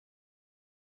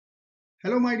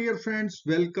Hello my dear friends,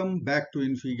 welcome back to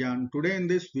InfyGyan. Today in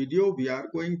this video we are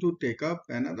going to take up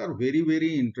another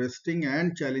very interesting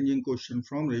and challenging question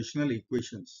from rational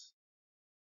equations.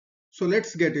 So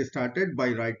let's get started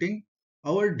by writing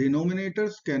our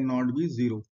denominators cannot be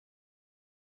 0.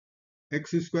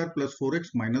 X square plus 4x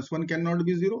minus 1 cannot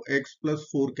be 0, x plus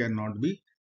 4 cannot be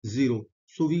 0.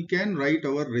 So we can write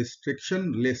our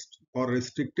restriction list or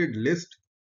restricted list.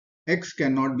 X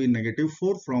cannot be negative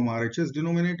 4 from RHS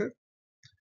denominator.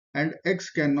 And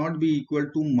x cannot be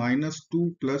equal to minus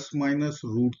 2 plus minus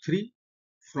root 3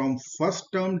 from first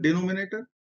term denominator,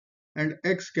 and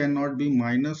x cannot be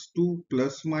minus 2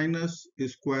 plus minus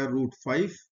square root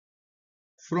 5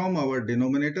 from our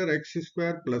denominator. X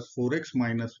square plus 4x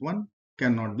minus 1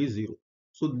 cannot be 0.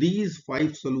 So these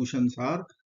 5 solutions are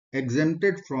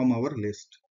exempted from our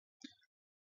list.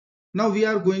 Now we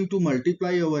are going to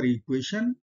multiply our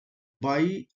equation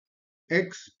by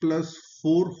x plus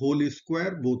 4 whole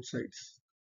square both sides.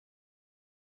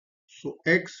 So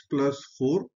x plus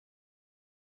 4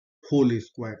 whole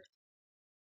square.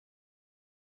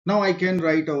 Now I can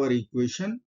write our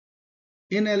equation.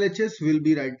 In LHS we'll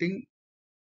be writing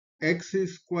x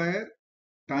square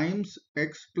times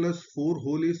x plus 4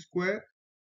 whole square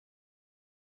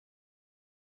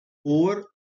over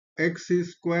x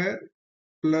square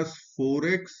plus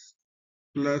 4x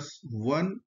plus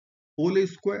 1 whole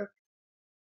square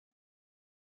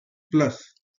plus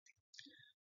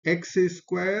x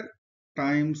square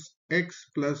times x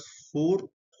plus 4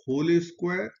 whole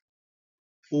square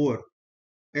over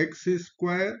x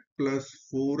square plus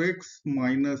 4x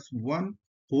minus 1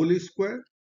 whole square,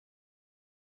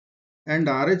 and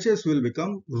RHS will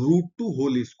become root 2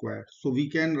 whole square. So we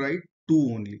can write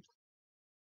 2 only.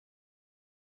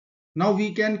 Now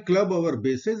we can club our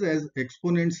bases as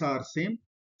exponents are same.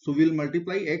 So we'll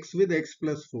multiply x with x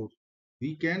plus 4.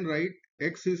 We can write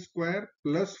x square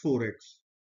plus 4x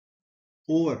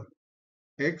over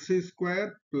x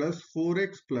square plus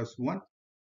 4x plus 1,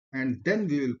 and then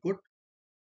we will put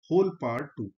whole part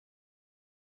 2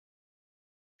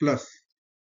 plus.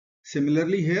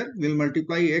 Similarly here we'll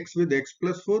multiply x with x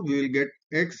plus 4. We will get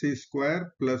x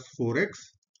square plus 4x,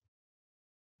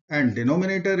 and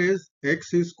denominator is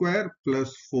x square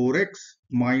plus 4x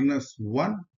minus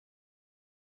 1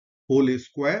 whole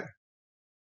square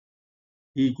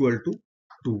equal to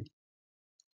 2.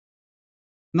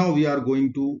 Now we are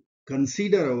going to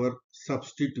consider our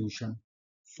substitution.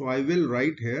 So I will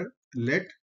write here, let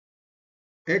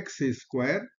x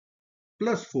square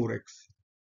plus 4x.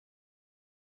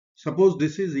 Suppose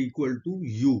this is equal to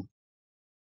u.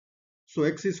 So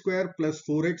x square plus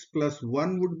 4x plus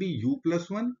 1 would be u plus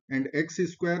 1, and x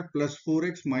square plus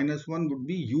 4x minus 1 would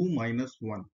be u minus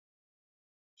 1.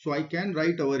 So I can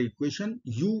write our equation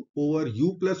u over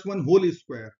u plus 1 whole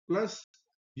square plus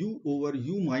u over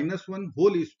u minus 1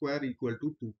 whole square equal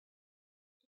to 2.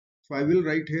 So I will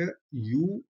write here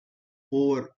u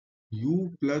over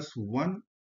u plus 1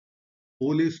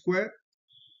 whole square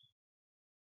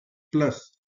plus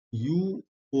u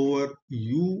over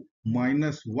u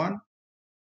minus 1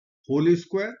 whole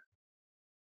square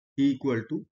equal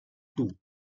to 2.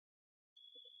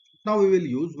 Now we will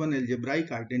use one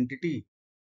algebraic identity.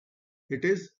 It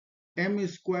is m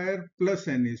square plus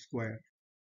n square.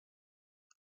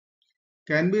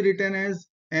 Can be written as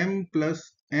m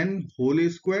plus n whole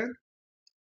square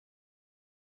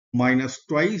minus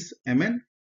twice mn,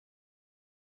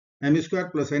 m square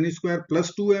plus n square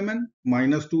plus 2mn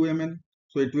minus 2mn.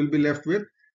 So it will be left with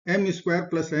m square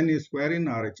plus n square in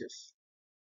RHS.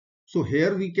 So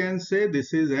here we can say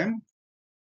this is m,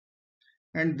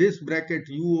 and this bracket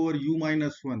u over u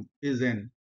minus 1 is n.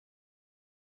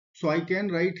 So I can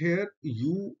write here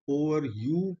u over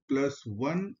u plus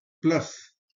 1 plus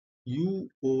u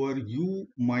over u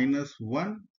minus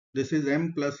 1. This is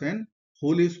m plus n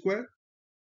whole square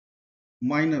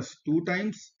minus 2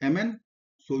 times mn.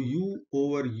 So u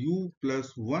over u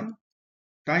plus 1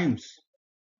 times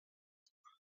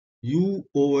u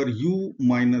over u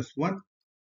minus 1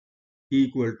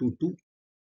 equal to 2.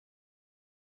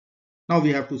 Now we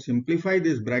have to simplify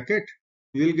this bracket.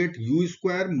 We will get u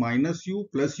square minus u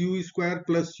plus u square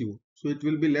plus u. So it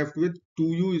will be left with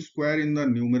 2u square in the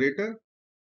numerator,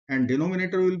 and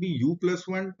denominator will be u plus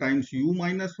 1 times u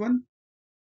minus 1.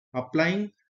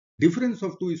 Applying difference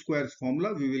of two squares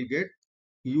formula, we will get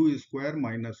u square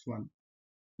minus 1.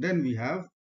 Then we have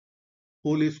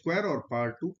whole square or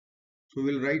part 2. So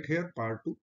we will write here part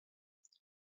 2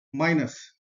 minus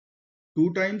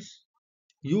 2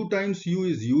 times u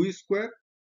is u square,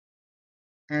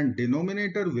 and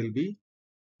denominator will be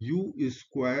u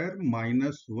square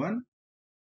minus 1.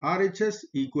 RHS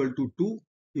equal to 2.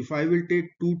 if I will take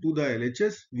 2 to the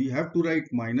LHS, we have to write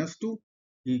minus 2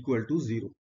 equal to 0.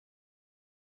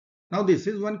 Now this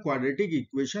is one quadratic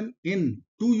equation in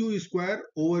 2u square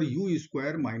over u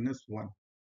square minus 1.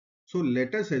 So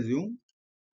let us assume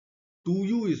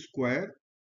 2u square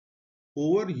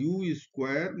over u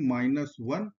square minus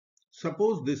 1.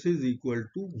 Suppose this is equal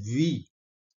to v.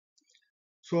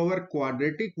 So our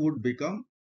quadratic would become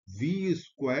v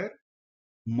square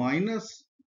minus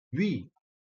v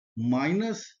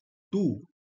minus 2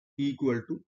 equal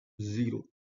to 0.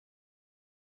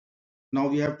 Now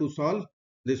we have to solve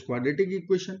this quadratic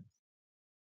equation.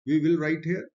 We will write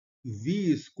here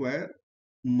v square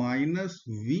minus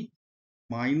v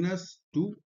minus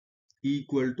 2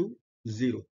 equal to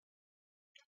 0.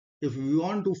 If we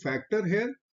want to factor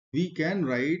here, we can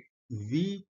write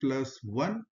v plus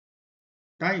 1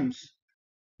 times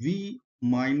v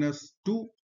minus 2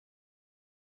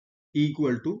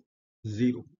 equal to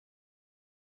 0.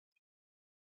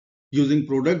 Using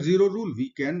product 0 rule,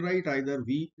 we can write either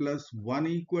v plus 1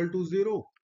 equal to 0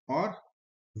 or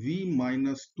v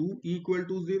minus 2 equal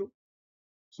to 0.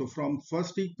 So from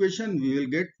first equation, we will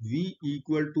get v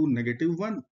equal to negative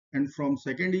 1, and from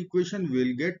second equation, we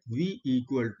will get v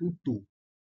equal to 2.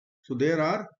 So there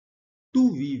are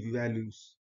two v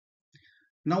values.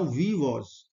 Now v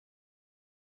was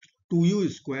 2u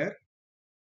square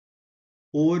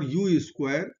over u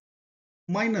square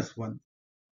minus 1.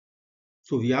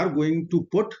 So we are going to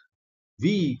put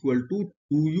v equal to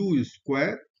 2u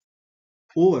square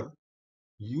over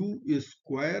u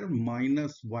square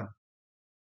minus 1.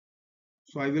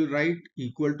 So I will write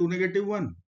equal to negative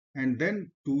 1 and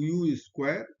then 2u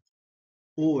square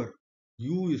over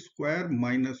u square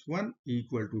minus 1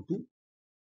 equal to 2.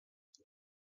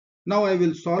 Now I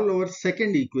will solve our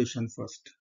second equation first.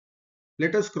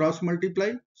 Let us cross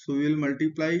multiply. So we will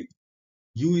multiply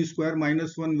u square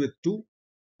minus 1 with 2,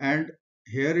 and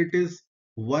here it is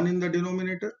 1 in the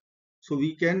denominator. So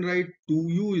we can write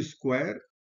 2u square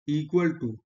equal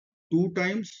to 2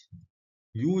 times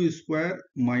u square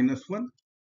minus 1,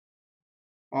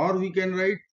 or we can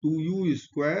write 2u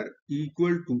square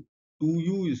equal to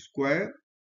 2u square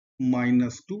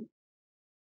minus 2.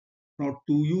 Now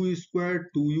 2u square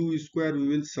we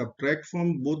will subtract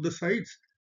from both the sides.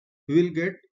 We will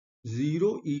get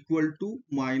 0 equal to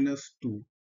minus 2.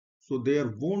 So there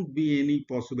won't be any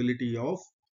possibility of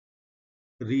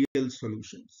real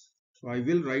solutions. So I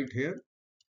will write here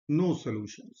no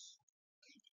solutions.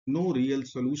 No real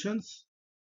solutions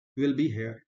will be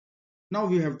here. Now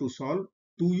we have to solve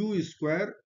 2u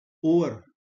square over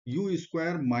u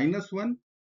square minus 1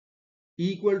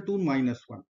 equal to minus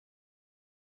 1.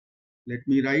 Let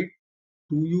me write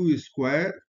 2u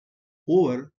square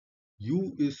over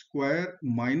u square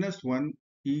minus 1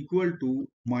 equal to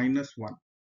minus 1.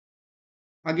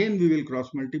 Again we will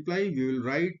cross multiply. We will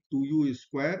write 2u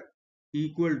square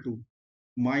equal to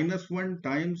minus 1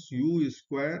 times u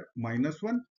square minus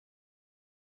 1.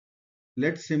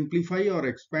 Let's simplify or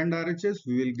expand RHS.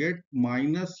 We will get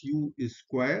minus u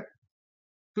square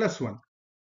plus 1.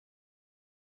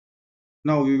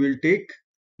 Now we will take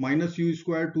minus u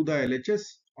square to the LHS,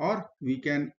 or we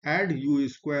can add u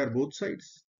square both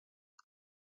sides.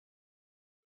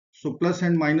 So plus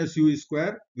and minus u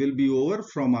square will be over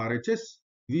from RHS.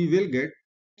 We will get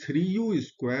 3u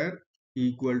square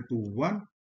equal to 1.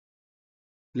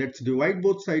 Let's divide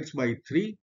both sides by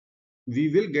 3. We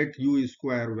will get u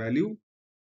square value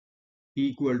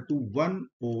equal to 1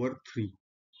 over 3.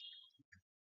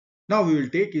 Now we will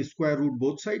take square root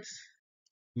both sides.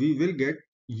 We will get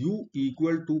u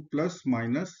equal to plus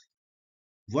minus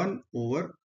 1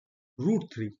 over root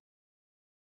 3.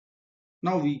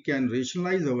 Now we can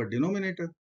rationalize our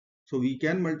denominator. So we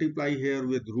can multiply here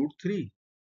with root 3.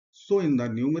 So in the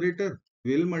numerator,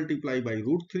 we will multiply by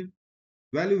root 3.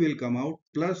 Value will come out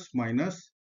plus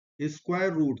minus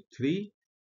square root 3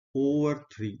 over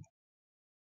 3.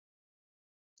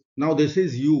 Now this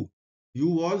is u. U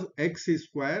was x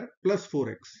square plus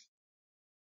 4x.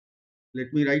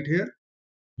 Let me write here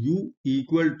u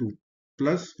equal to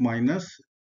plus minus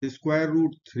square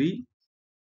root 3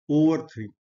 over 3.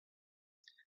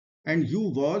 And u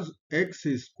was x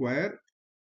square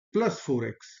plus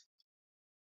 4x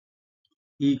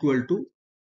equal to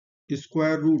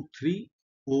square root 3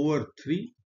 over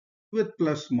 3 with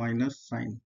plus minus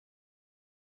sign.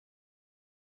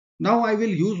 Now I will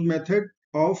use method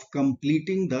of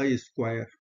completing the square.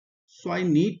 So I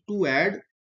need to add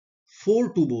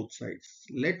 4 to both sides.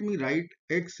 Let me write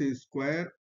x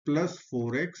square plus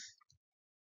 4x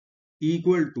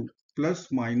equal to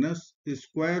plus minus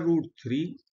square root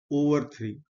 3 over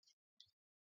 3.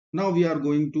 Now we are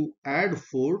going to add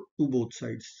 4 to both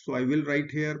sides. So I will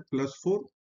write here plus 4.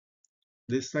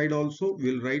 This side also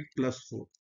will write plus 4.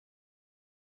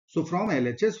 So from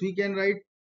LHS we can write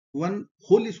one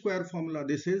whole square formula.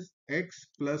 This is x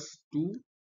plus 2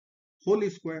 whole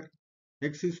square.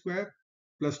 X square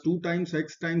plus 2 times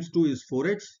x times 2 is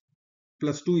 4x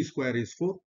plus 2 square is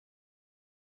 4.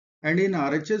 And in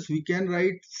RHS we can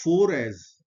write 4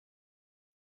 as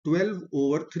 12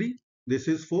 over 3. This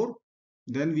is 4.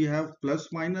 Then we have plus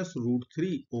minus root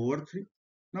 3 over 3.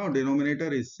 Now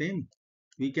denominator is same.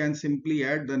 We can simply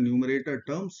add the numerator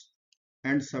terms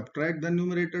and subtract the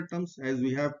numerator terms as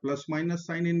we have plus minus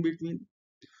sign in between.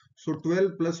 So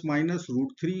 12 plus minus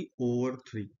root 3 over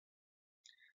 3.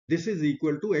 This is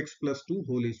equal to x plus 2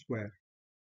 whole square.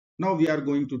 Now we are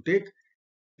going to take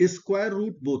a square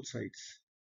root both sides.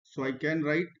 So I can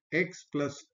write x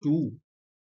plus 2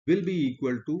 will be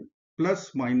equal to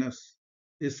plus minus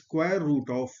a square root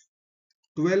of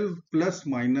 12 plus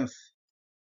minus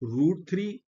root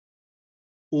 3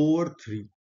 over 3.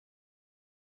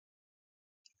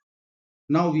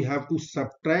 Now we have to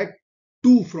subtract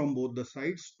 2 from both the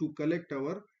sides to collect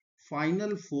our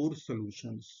final 4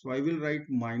 solutions. So I will write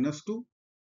minus 2.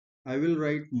 I will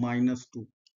write minus 2.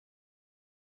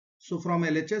 So from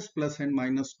LHS plus and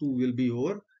minus 2 will be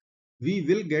over. We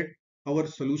will get our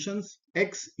solutions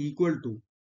x equal to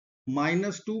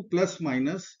minus 2 plus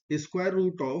minus square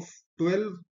root of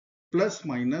 12 plus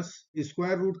minus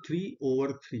square root 3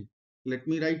 over 3. Let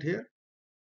me write here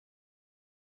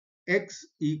x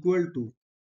equal to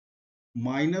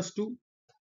minus 2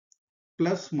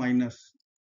 plus minus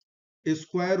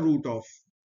square root of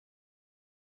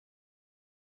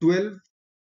 12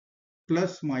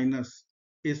 plus minus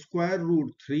square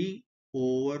root 3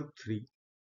 over 3.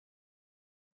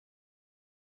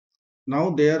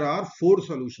 Now there are 4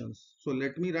 solutions. So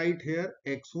let me write here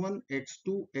x1,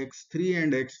 x2, x3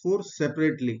 and x4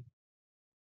 separately.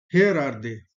 Here are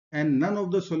they, and none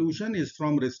of the solution is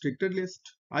from restricted list.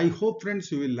 I hope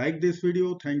friends you will like this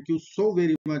video. Thank you so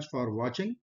very much for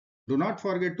watching. Do not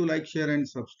forget to like, share and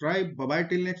subscribe. Bye bye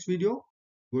till next video.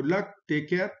 Good luck. Take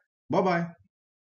care. Bye bye.